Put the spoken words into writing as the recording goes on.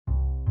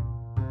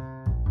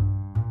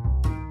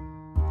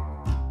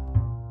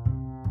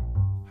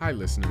Hi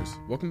listeners,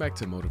 welcome back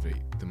to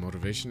Motivate, the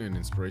Motivation and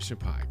Inspiration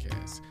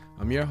Podcast.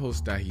 I'm your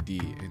host Dahi D,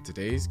 and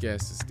today's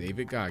guest is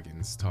David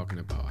Goggins talking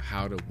about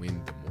how to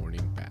win the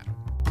morning battle.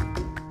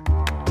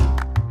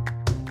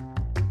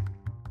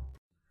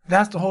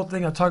 That's the whole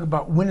thing. I talk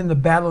about winning the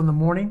battle in the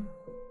morning.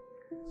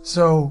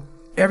 So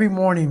every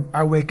morning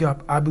I wake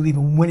up, I believe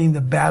in winning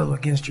the battle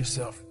against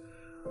yourself.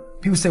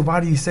 People say,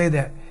 why do you say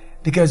that?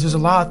 Because there's a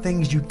lot of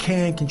things you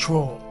can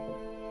control.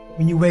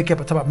 When you wake up,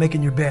 I talk about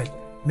making your bed.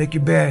 Make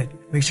your bed.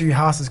 Make sure your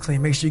house is clean.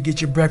 Make sure you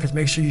get your breakfast.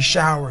 Make sure you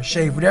shower,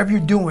 shave. Whatever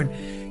you're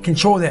doing,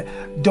 control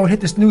that. Don't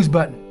hit the snooze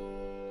button.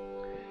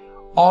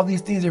 All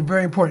these things are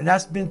very important.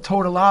 That's been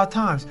told a lot of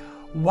times.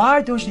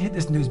 Why don't you hit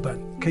the snooze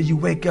button? Because you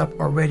wake up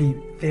already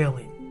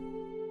failing.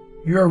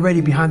 You're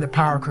already behind the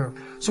power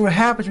curve. So what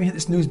happens when you hit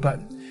the snooze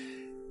button?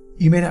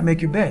 You may not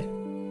make your bed.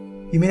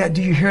 You may not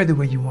do your hair the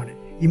way you want it.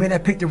 You may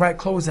not pick the right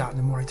clothes out in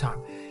the morning time.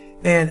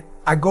 And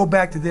I go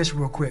back to this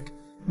real quick.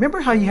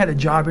 Remember how you had a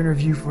job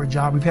interview for a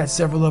job? We've had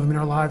several of them in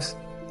our lives.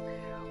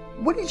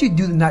 What did you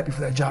do the night before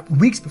that job,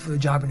 weeks before the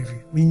job interview,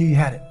 when you knew you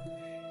had it?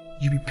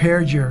 You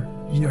prepared you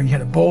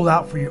had a bowl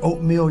out for your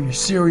oatmeal, your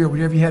cereal,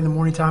 whatever you had in the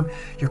morning time.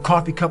 Your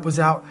coffee cup was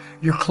out.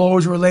 Your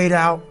clothes were laid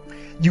out.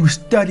 You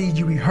studied,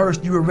 you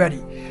rehearsed, you were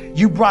ready.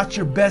 You brought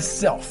your best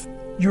self.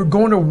 You were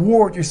going to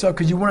war with yourself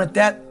because you wanted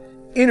that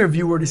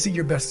interviewer to see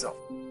your best self.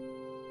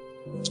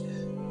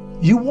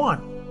 You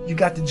won. You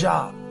got the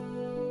job.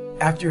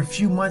 After a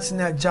few months in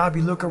that job,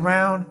 you look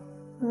around.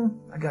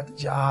 I got the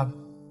job.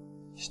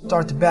 You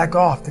start to back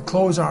off. The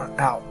clothes aren't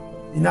out.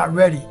 You're not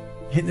ready.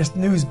 You're hitting the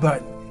snooze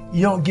button.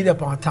 You don't get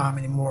up on time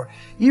anymore.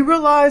 You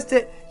realize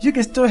that you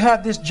can still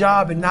have this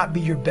job and not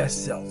be your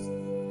best self.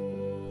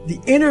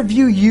 The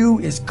interview you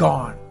is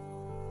gone.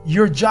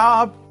 Your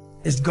job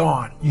is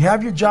gone. You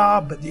have your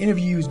job, but the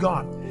interview you is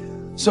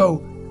gone.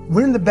 So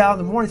winning the battle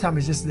in the morning time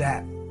is just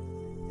that.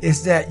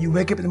 It's that you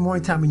wake up in the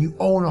morning time and you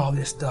own all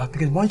this stuff.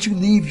 Because once you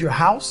leave your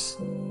house,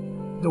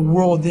 the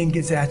world then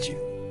gets at you.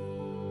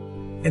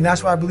 And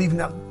that's why I believe in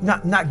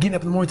not getting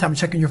up in the morning time and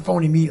checking your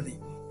phone immediately.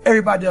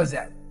 Everybody does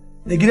that.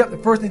 They get up, the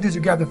first thing they do is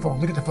grab their phone,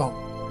 look at the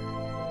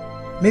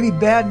phone. Maybe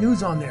bad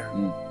news on there.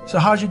 So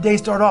how's your day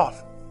start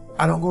off?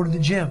 I don't go to the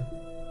gym.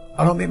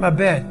 I don't make my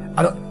bed.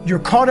 You're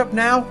caught up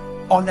now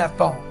on that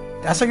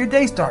phone. That's how your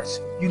day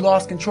starts. You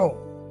lost control.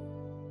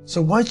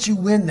 So once you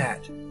win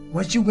that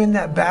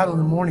battle in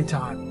the morning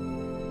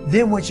time,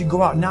 then once you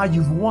go out, now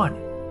you've won.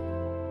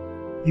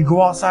 You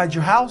go outside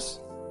your house,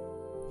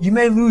 you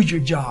may lose your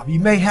job, you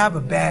may have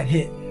a bad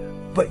hit,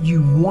 but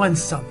you won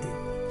something.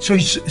 So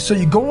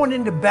you're going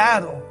into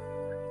battle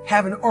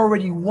having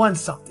already won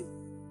something.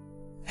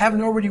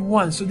 Having already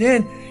won. So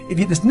then if you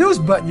hit the snooze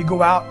button, you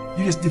go out,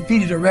 you just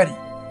defeated already.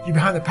 You're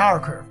behind the power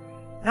curve.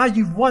 Now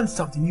you've won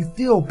something. You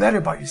feel better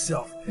about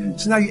yourself.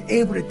 So now you're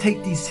able to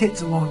take these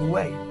hits along the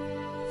way.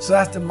 So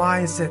that's the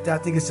mindset that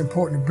I think it's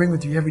important to bring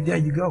with you every day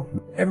you go,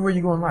 everywhere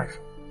you go in life.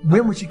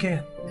 Win what you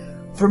can.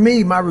 For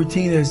me, my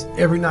routine is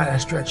every night I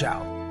stretch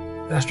out.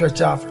 And I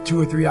stretch out for 2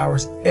 or 3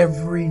 hours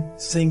every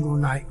single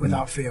night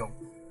without fail.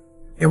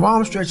 And while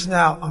I'm stretching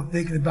out, I'm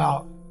thinking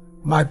about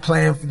my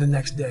plan for the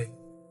next day.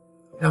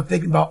 And I'm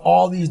thinking about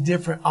all these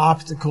different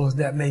obstacles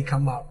that may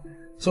come up.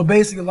 So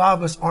basically, a lot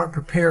of us aren't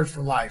prepared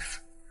for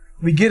life.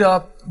 We get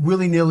up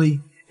willy-nilly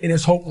and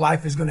just hope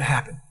life is going to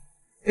happen.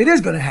 It is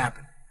going to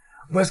happen.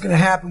 But it's going to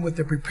happen with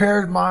a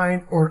prepared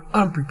mind or an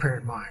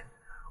unprepared mind.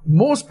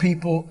 Most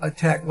people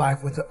attack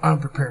life with an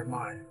unprepared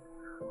mind.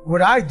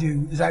 What I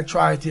do is I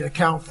try to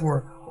account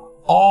for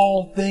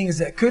all things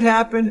that could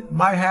happen,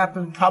 might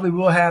happen, probably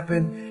will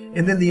happen,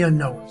 and then the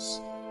unknowns.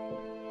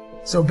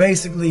 So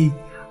basically,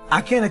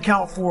 I can't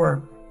account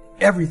for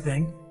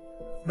everything,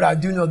 but I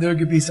do know there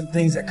could be some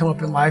things that come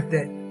up in life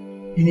that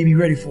you need to be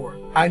ready for.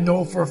 I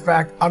know for a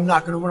fact I'm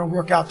not going to want to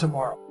work out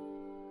tomorrow.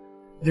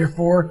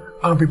 Therefore,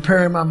 I'm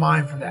preparing my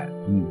mind for that.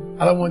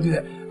 I don't want to do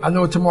that. I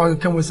know tomorrow will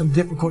come with some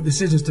difficult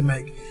decisions to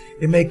make.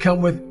 It may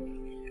come with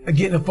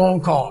getting a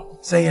phone call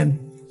saying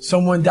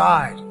someone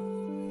died.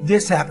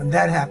 This happened,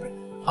 that happened.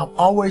 I'm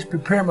always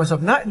preparing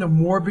myself, not in a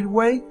morbid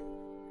way,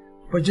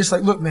 but just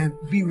like, look, man,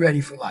 be ready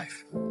for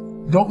life.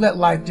 Don't let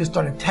life just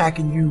start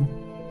attacking you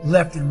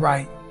left and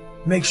right.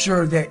 Make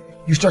sure that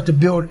you start to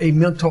build a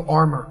mental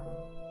armor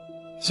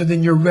so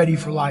then you're ready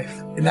for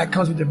life. And that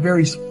comes with a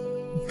very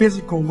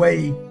physical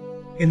way.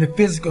 And the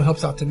physical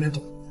helps out the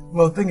mental.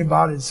 Well, the thing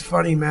about it is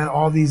funny, man.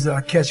 All these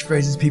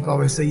catchphrases people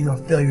always say,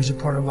 failure is a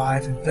part of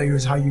life and failure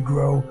is how you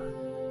grow.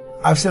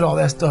 I've said all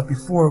that stuff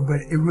before,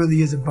 but it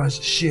really is a bunch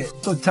of shit.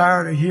 I'm so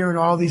tired of hearing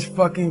all these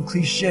fucking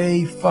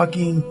cliche,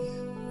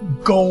 fucking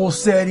goal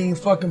setting,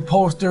 fucking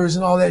posters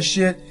and all that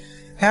shit.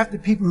 Half the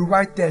people who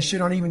write that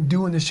shit aren't even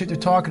doing the shit they're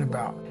talking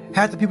about.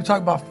 Half the people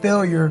talk about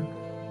failure,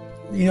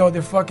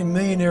 they're fucking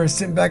millionaires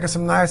sitting back in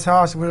some nice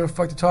house or whatever the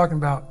fuck they're talking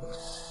about.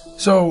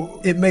 So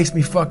it makes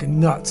me fucking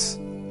nuts.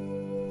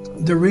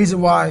 The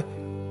reason why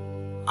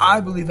I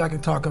believe I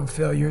can talk on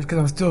failure is because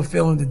I'm still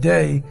failing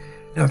today,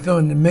 and I'm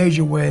failing in a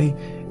major way,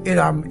 and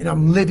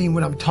I'm living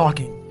when I'm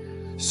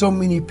talking. So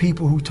many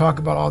people who talk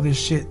about all this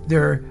shit,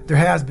 they're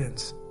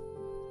has-beens.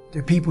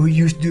 The people who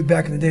used to do it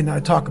back in the day now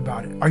talk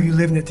about it. Are you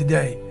living it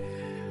today?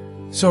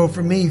 So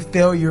for me,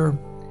 failure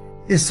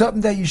is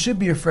something that you should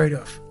be afraid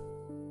of.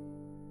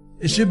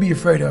 It should be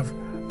afraid of,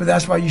 but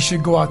that's why you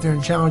should go out there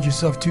and challenge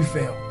yourself to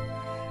fail.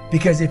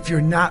 Because if you're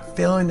not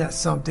failing at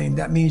something,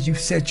 that means you've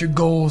set your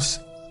goals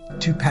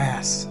to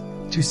pass,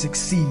 to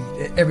succeed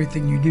at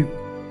everything you do,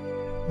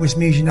 which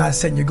means you're not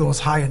setting your goals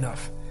high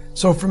enough.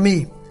 So for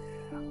me,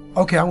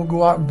 okay, I'm gonna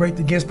go out and break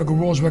the Guinness Book of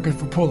World Records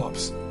for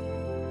pull-ups.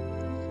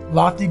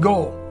 Lofty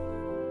goal,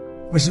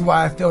 which is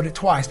why I failed it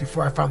twice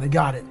before I finally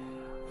got it.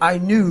 I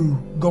knew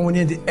going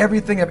into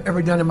everything I've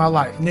ever done in my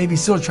life, Navy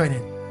SEAL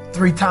training,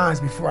 3 times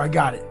before I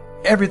got it.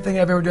 Everything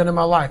I've ever done in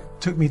my life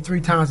took me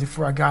 3 times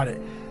before I got it.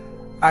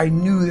 I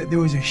knew that there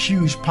was a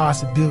huge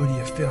possibility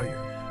of failure.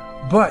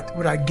 But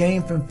what I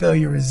gained from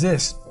failure is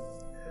this.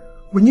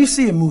 When you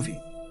see a movie,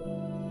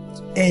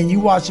 and you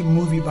watch a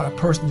movie about a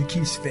person who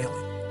keeps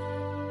failing,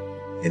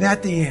 and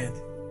at the end,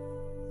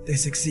 they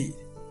succeed,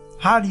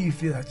 how do you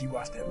feel after you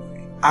watch that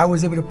movie? I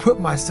was able to put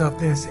myself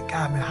there and say,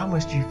 God, man, how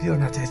much do you feel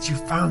now that you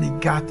finally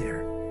got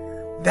there?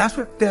 That's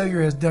what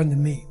failure has done to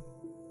me.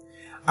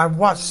 I've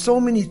watched so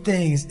many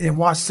things and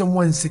watched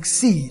someone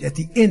succeed at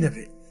the end of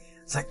it.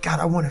 It's like, God,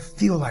 I want to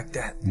feel like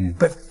that.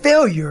 But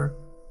failure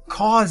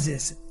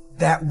causes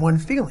that one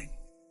feeling.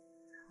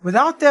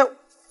 Without that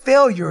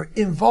failure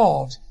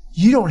involved,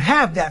 you don't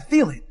have that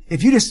feeling.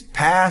 If you just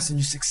pass and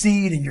you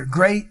succeed and you're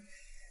great,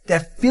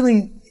 that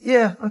feeling,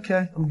 yeah,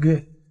 okay, I'm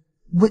good.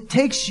 What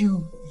takes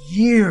you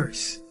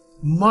years,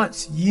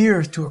 months,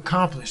 years to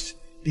accomplish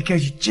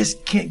because you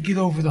just can't get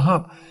over the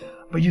hump,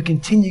 but you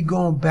continue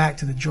going back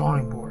to the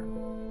drawing board.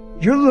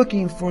 You're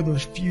looking for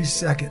those few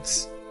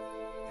seconds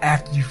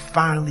after you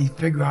finally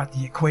figure out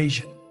the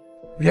equation,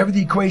 whatever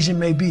the equation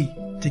may be,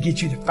 to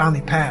get you to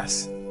finally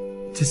pass,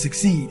 to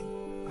succeed.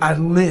 I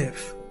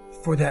live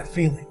for that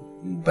feeling,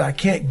 but I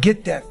can't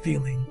get that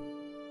feeling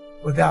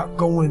without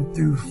going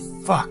through,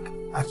 fuck,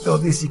 I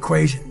failed this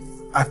equation.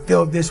 I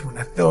failed this one.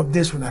 I failed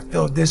this one. I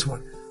failed this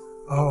one.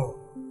 Oh,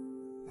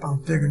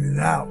 I'm figuring it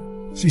out.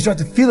 So you start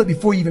to feel it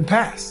before you even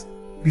pass,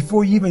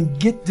 before you even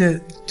get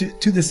to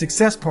the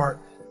success part.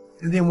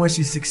 And then once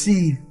you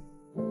succeed,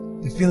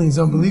 the feeling is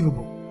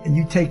unbelievable. And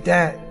you take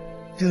that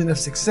feeling of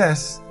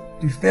success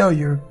through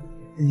failure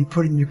and you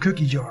put it in your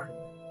cookie jar.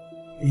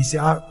 And you say,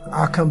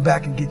 I'll come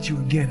back and get you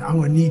again. I'm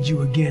going to need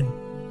you again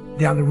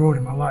down the road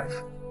in my life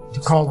to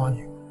call on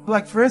you.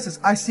 Like, for instance,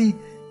 I see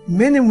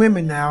men and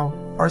women now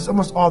are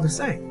almost all the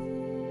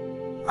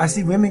same. I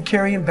see women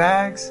carrying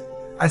bags.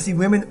 I see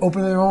women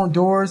opening their own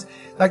doors.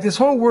 Like, this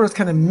whole world is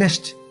kind of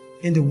meshed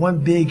into one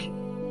big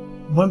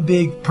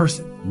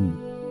person.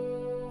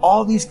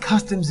 All these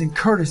customs and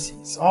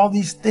courtesies, all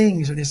these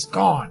things are just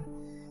gone.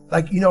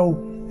 Like, you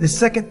know, the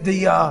second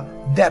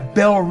that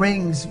bell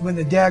rings when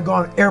the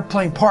daggone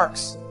airplane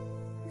parks,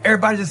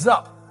 everybody just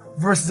up.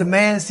 Versus a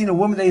man seeing a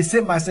woman that he's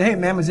sitting by and say, hey,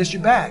 ma'am, is this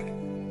your bag?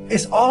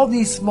 It's all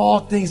these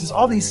small things. It's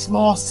all these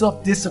small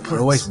self-disciplines. We're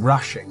always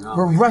rushing.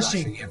 We're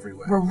rushing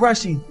everywhere. We're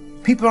rushing.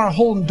 People aren't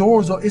holding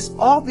doors open. It's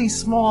all these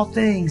small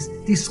things,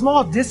 these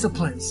small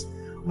disciplines.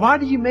 Why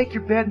do you make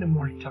your bed in the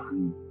morning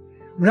time?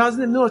 When I was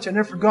in the military, I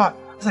never forgot.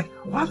 I was like,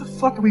 why the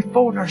fuck are we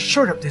folding our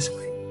shirt up this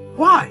way?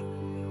 Why?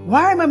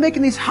 Why am I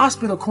making these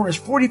hospital corners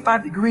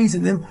 45 degrees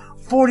and then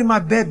folding my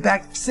bed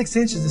back 6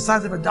 inches the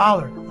size of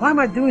 $1? Why am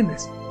I doing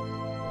this?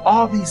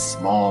 All these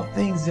small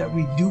things that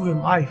we do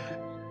in life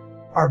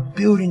are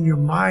building your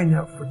mind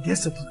up for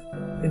discipline.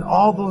 And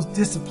all those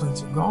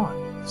disciplines are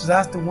gone. So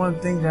that's the one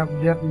thing that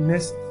we definitely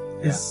miss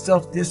is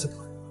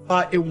self-discipline.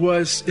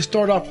 It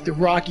started off with the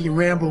Rocky and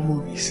Rambo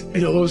movies.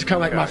 You know, those were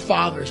kind of like my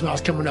fathers when I was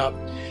coming up.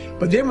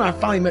 But then when I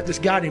finally met this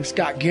guy named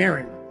Scott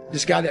Guerin,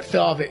 this guy that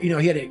fell off it, you know,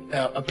 he had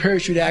a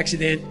parachute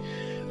accident.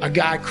 A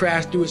guy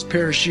crashed through his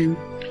parachute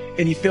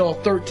and he fell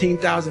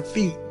 13,000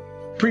 feet,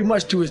 pretty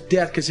much to his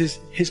death because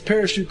his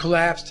parachute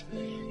collapsed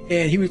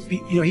and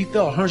he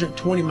fell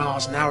 120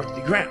 miles an hour to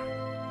the ground.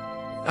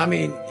 I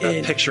mean,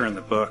 that picture in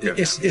the book.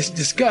 It's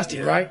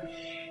disgusting, right?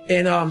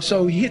 And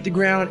so he hit the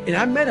ground, and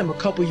I met him a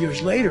couple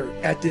years later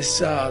at this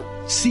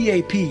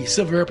CAP,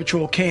 Civil Air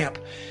Patrol camp.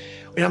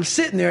 And I'm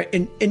sitting there,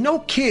 and no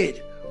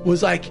kid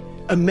was like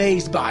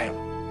amazed by him.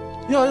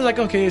 You know, they're like,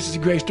 okay, this is a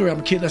great story. I'm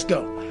a kid, let's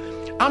go.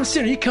 I'm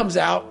sitting there, he comes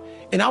out,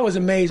 and I was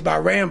amazed by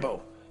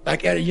Rambo.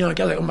 Like at a young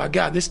guy, like, oh my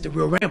God, this is the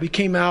real Rambo. He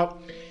came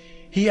out,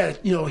 he had,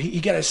 you know, he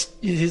got his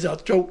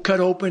throat cut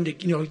open to,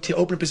 you know, to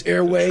open up his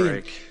airway.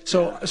 And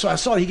so I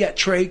saw he got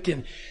trached,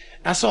 and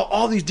I saw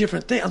all these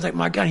different things. I was like,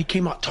 my God, he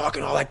came out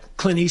talking all like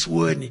Clint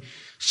Eastwood, and he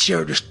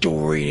shared the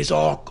story, and it's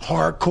all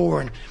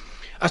hardcore. And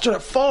I started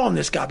following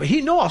this guy, but he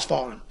didn't know I was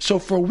following him. So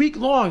for a week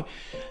long,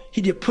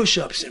 he did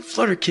push-ups and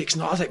flutter kicks,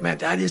 and all. I was like, man,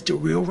 that is the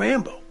real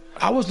Rambo.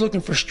 I was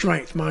looking for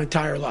strength my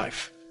entire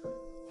life.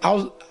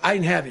 I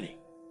didn't have any.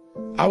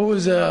 I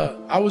was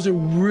a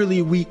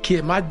really weak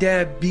kid. My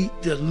dad beat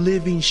the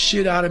living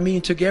shit out of me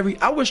and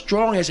I was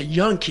strong as a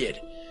young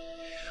kid.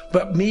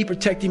 But me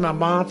protecting my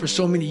mom for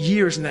so many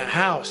years in that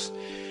house,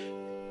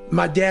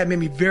 my dad made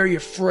me very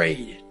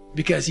afraid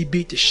because he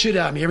beat the shit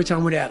out of me every time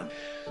I went at him.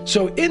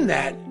 So in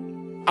that,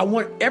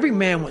 every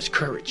man wants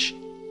courage.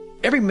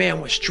 Every man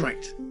wants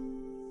strength.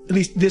 At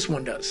least this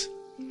one does.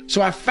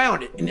 So I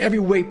found it in every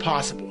way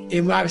possible.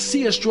 And when I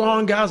see a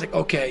strong guy, I was like,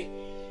 okay,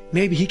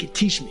 maybe he could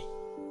teach me.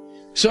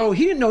 So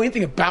he didn't know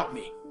anything about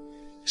me.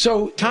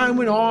 So time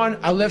went on.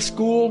 I left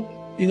school,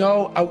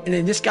 and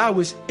then this guy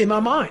was in my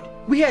mind.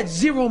 We had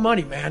zero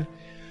money, man.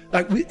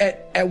 Like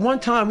at one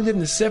time we lived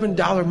in a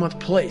 $7 a month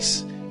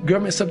place,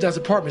 government subsidized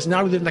apartments.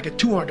 Now we live in like a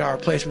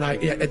 $200 place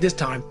at this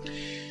time.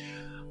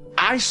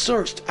 I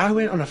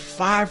went on a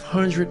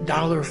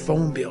 $500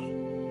 phone bill.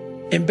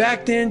 And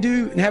back then,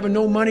 dude, and having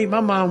no money,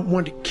 my mom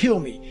wanted to kill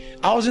me.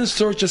 I was in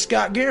search of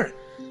Scott Guerin.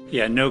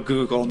 Yeah, no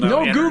Google, no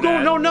internet. Google,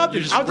 no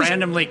nothing. You're just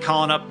randomly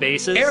calling up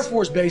bases? Air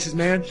Force bases,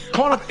 man.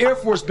 Calling up Air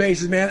Force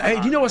bases, man. Hey,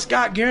 do you know what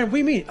Scott Guerin? What do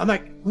you mean? I'm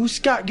like, who's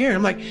Scott Guerin?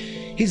 I'm like,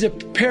 he's a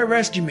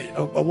pararescueman.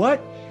 A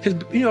what? Because,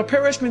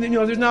 pararescuemen,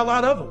 there's not a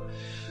lot of them.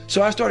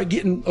 So I started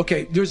getting,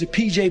 there's a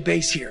PJ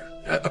base here,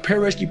 a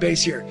pararescue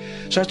base here.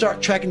 So I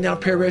started tracking down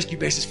pararescue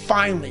bases.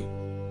 Finally,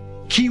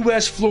 Key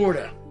West,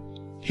 Florida.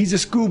 He's a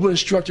scuba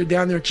instructor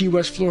down there in Key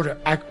West, Florida.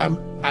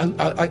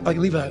 I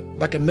leave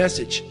a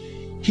message.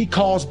 He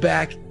calls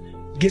back,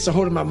 gets a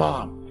hold of my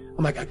mom.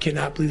 I'm like, I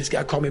cannot believe this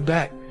guy called me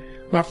back.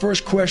 My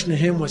first question to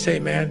him was, hey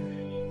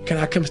man, can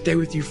I come stay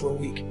with you for a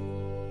week?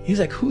 He's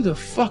like, who the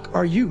fuck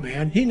are you,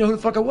 man? He didn't know who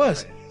the fuck I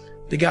was.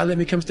 The guy let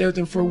me come stay with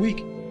him for a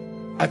week.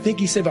 I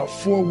think he said about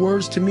 4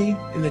 words to me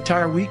in the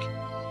entire week.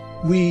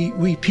 We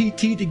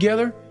PT'd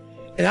together,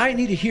 and I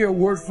didn't need to hear a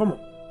word from him.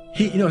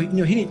 He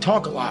didn't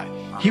talk a lot.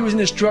 He was an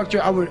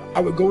instructor. I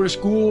would go to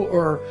school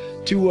or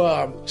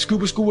to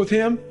scuba school with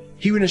him.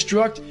 He would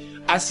instruct.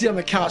 I sit on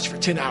the couch for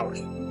 10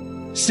 hours.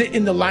 Sit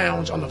in the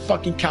lounge on the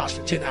fucking couch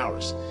for 10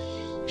 hours.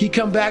 He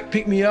come back,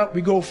 pick me up.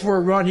 We go for a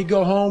run. He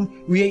go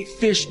home. We ate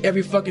fish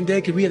every fucking day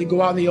because we had to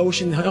go out in the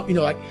ocean.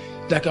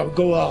 Like I would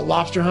go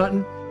lobster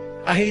hunting.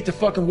 I hate the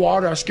fucking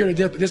water. I was scared to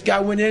death. But this guy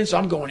went in, so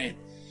I'm going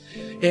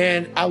in.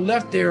 And I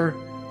left there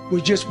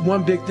with just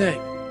one big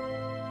thing.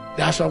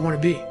 That's what I want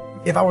to be.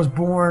 If I was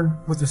born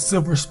with a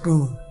silver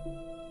spoon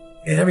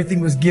and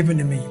everything was given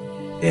to me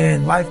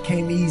and life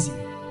came easy,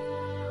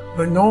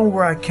 but knowing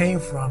where I came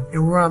from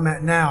and where I'm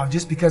at now,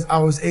 just because I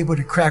was able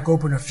to crack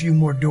open a few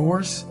more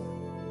doors,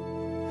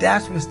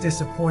 that's what's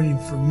disappointing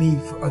for me,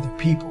 for other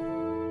people.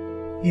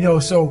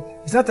 So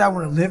it's not that I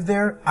want to live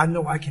there. I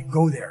know I can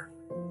go there.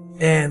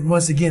 And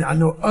once again, I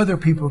know other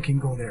people can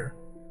go there.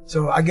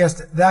 So I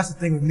guess that's the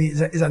thing with me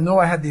is I know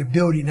I have the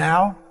ability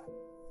now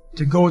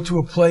to go to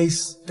a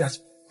place that's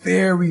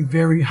very,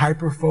 very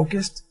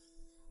hyper-focused,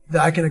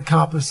 that I can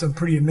accomplish some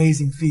pretty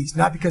amazing feats.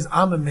 Not because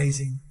I'm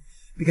amazing,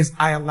 because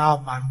I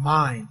allowed my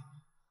mind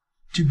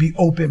to be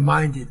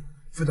open-minded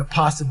for the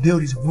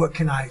possibilities of what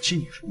can I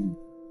achieve.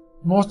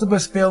 Most of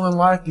us fail in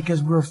life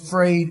because we're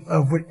afraid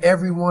of what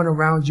everyone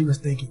around you is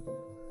thinking.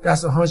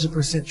 That's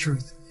 100%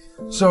 truth.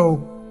 So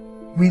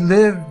we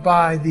live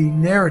by the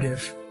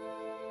narrative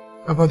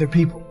of other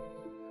people.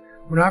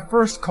 When I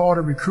first called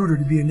a recruiter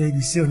to be a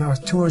Navy SEAL and I was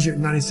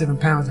 297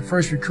 pounds, the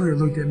first recruiter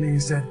looked at me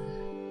and said,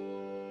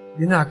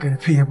 you're not going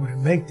to be able to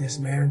make this,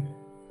 man.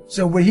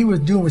 So what he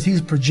was doing was he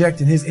was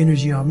projecting his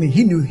energy on me.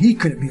 He knew he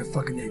couldn't be a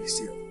fucking Navy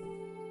SEAL.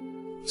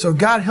 So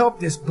God helped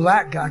this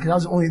black guy, because I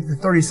was only the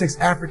 36th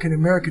African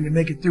American to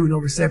make it through in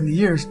over 70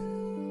 years.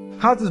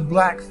 How's this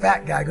black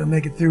fat guy going to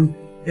make it through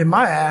in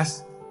my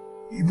ass?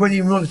 He wasn't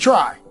even willing to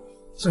try.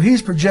 So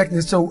he's projecting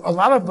it. So a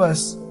lot of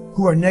us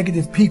who are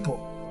negative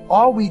people,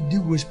 all we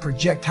do is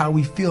project how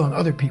we feel on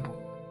other people.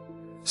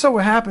 So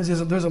what happens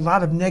is there's a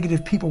lot of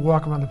negative people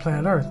walking around the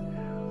planet Earth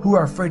who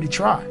are afraid to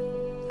try.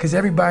 Because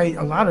a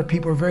lot of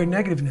people are very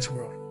negative in this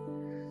world.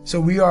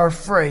 So we are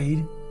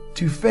afraid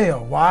to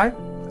fail. Why?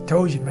 I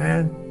told you,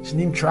 man. You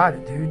shouldn't even try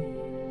it,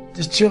 dude.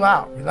 Just chill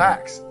out,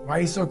 relax. Why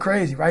are you so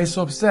crazy? Why are you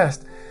so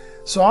obsessed?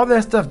 So all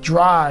that stuff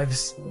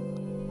drives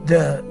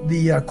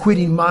the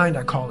quitting mind,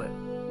 I call it.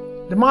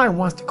 The mind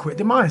wants to quit.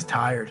 The mind's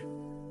tired.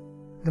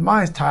 The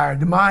mind's tired.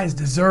 The mind's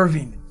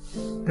deserving.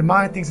 The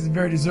mind thinks it's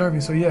very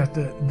deserving. So yes,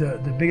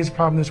 the biggest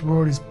problem in this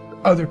world is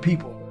other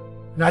people,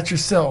 not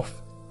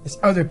yourself. It's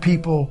other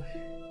people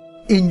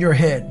in your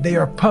head. They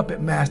are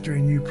puppet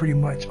mastering you pretty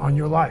much on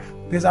your life.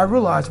 Because I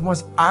realized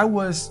once I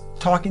was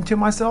talking to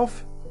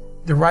myself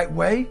the right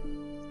way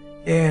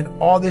and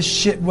all this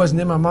shit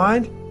wasn't in my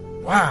mind,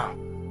 wow,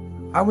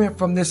 I went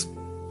from this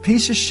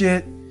piece of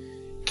shit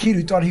kid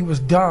who thought he was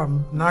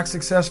dumb, not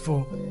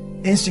successful,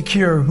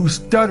 insecure, who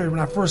stuttered when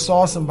I first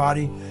saw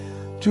somebody,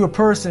 to a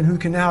person who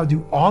can now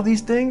do all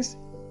these things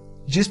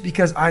just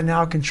because I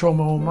now control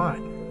my own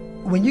mind.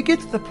 When you get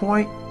to the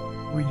point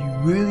where you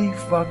really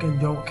fucking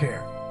don't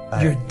care,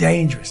 you're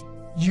dangerous.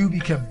 You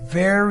become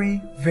very,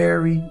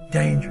 very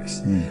dangerous.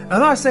 I'm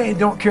not saying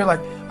don't care like,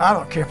 I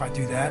don't care if I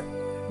do that.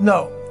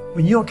 No,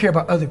 when you don't care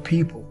about other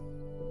people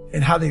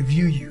and how they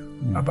view you,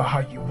 about how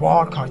you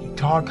walk, how you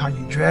talk, how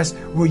you dress,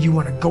 where you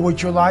want to go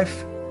with your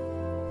life.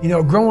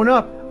 Growing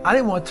up, I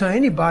didn't want to tell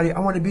anybody I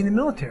wanted to be in the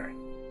military.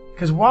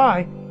 Because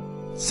why?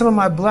 Some of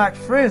my black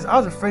friends, I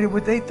was afraid of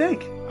what they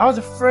think. I was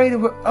afraid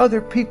of what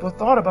other people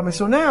thought about me.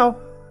 So now,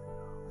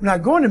 when I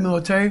go in the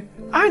military,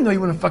 I didn't know you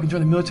want to fucking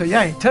join the military.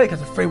 I ain't tell you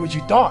because I was afraid what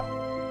you thought.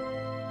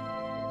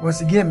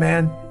 Once again,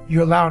 man,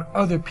 you allowed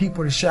other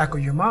people to shackle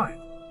your mind.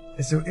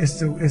 It's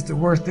the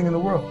worst thing in the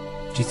world.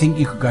 Do you think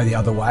you could go the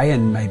other way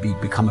and maybe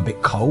become a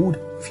bit cold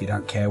if you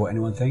don't care what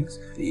anyone thinks?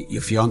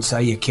 Your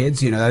fiance, your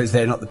kids,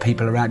 they're not the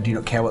people around. Do you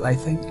not care what they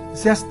think?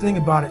 See, that's the thing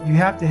about it. You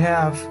have to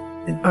have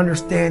an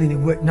understanding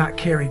of what not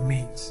caring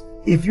means.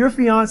 If your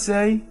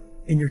fiance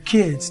and your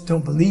kids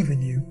don't believe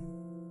in you,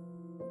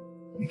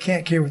 you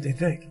can't care what they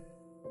think.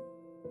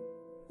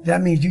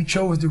 That means you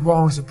chose the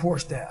wrong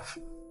support staff.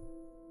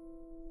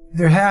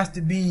 There has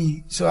to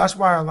be, so that's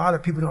why a lot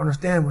of people don't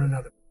understand one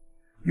another.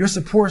 Your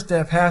support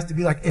staff has to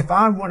be like, if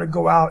I want to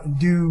go out and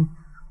do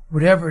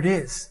whatever it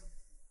is,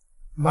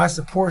 my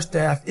support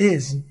staff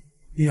is,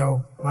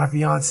 my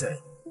fiance.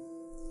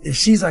 If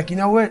she's like, you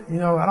know what,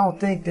 I don't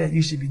think that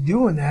you should be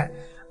doing that,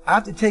 I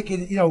have to take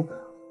it,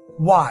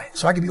 why?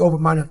 So I can be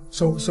open-minded.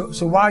 So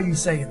why are you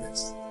saying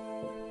this?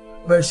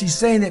 But if she's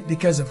saying it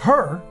because of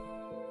her,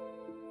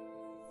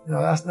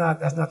 that's not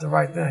the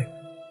right thing.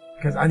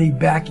 Because I need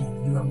backing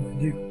to do what I'm going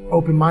to do.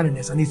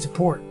 Open-mindedness. I need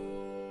support.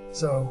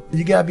 So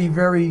you got to be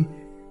very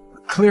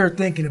clear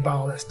thinking about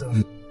all that stuff.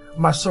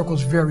 My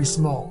circle's very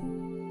small.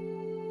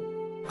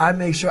 I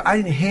make sure I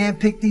didn't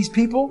handpick these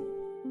people.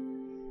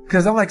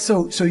 Because I'm like,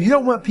 so you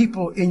don't want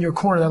people in your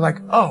corner that are like,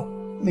 oh,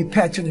 let me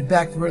pat you in the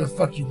back for whatever the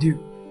fuck you do.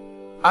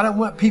 I don't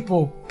want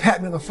people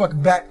patting me on the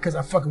fucking back because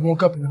I fucking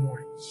woke up in the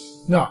morning.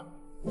 No.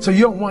 So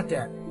you don't want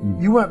that.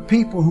 You want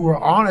people who are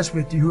honest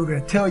with you, who are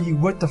going to tell you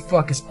what the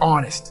fuck is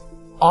honest.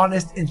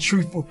 Honest and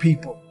truthful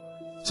people.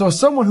 So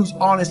someone who's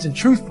honest and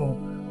truthful,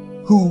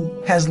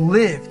 who has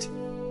lived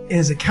and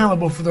is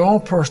accountable for their own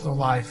personal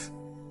life,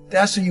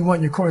 that's who you want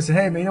in your corner. Say,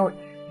 hey man, you know what?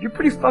 You're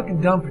pretty fucking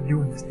dumb for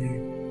doing this,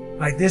 dude.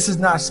 Like, this is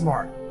not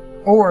smart.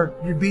 Or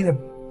you're being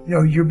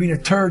a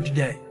turd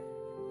today.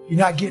 You're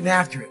not getting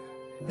after it.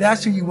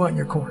 That's who you want in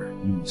your corner.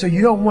 So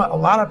you don't want a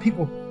lot of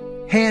people,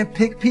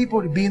 hand-pick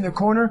people to be in their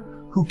corner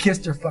who kiss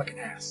their fucking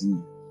ass.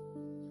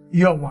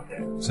 You don't want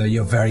that. So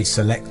you're very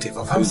selective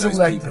of who those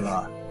people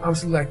are. I'm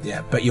selective.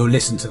 Yeah, but you'll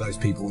listen to those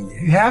people when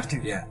you have to.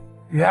 Yeah.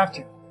 You have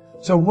to.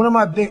 So one of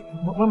my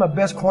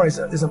best qualities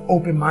is I'm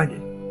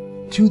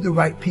open-minded to the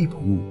right people.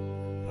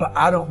 But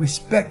I don't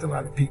respect a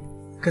lot of people.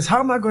 Because how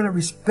am I going to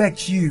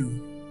respect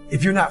you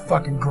if you're not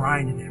fucking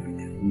grinding every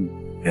day?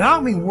 And I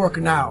don't mean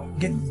working out,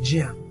 getting to the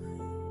gym.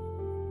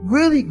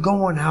 Really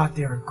going out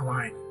there and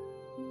grinding.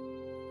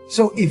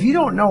 So if you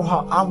don't know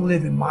how I'm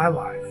living my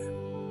life,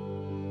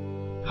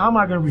 how am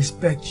I going to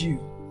respect you?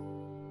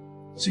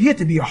 So you have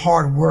to be a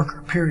hard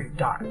worker, period,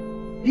 doc.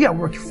 You got to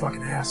work your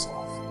fucking ass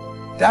off.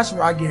 That's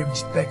where I get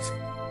respect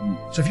from.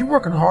 So if you're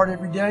working hard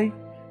every day,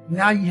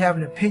 now you have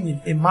an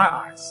opinion in my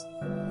eyes.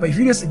 But if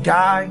you're just a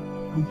guy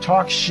who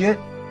talks shit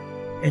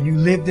and you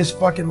live this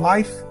fucking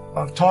life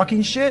of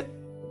talking shit,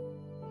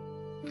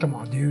 come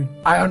on, dude.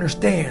 I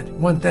understand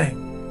one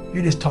thing.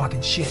 You're just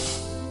talking shit.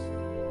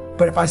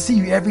 But if I see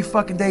you every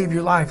fucking day of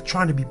your life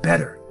trying to be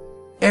better,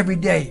 every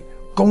day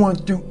going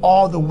through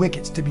all the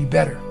wickets to be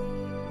better,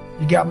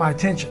 you got my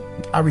attention.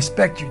 I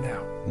respect you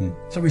now.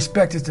 So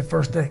respect is the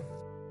first thing.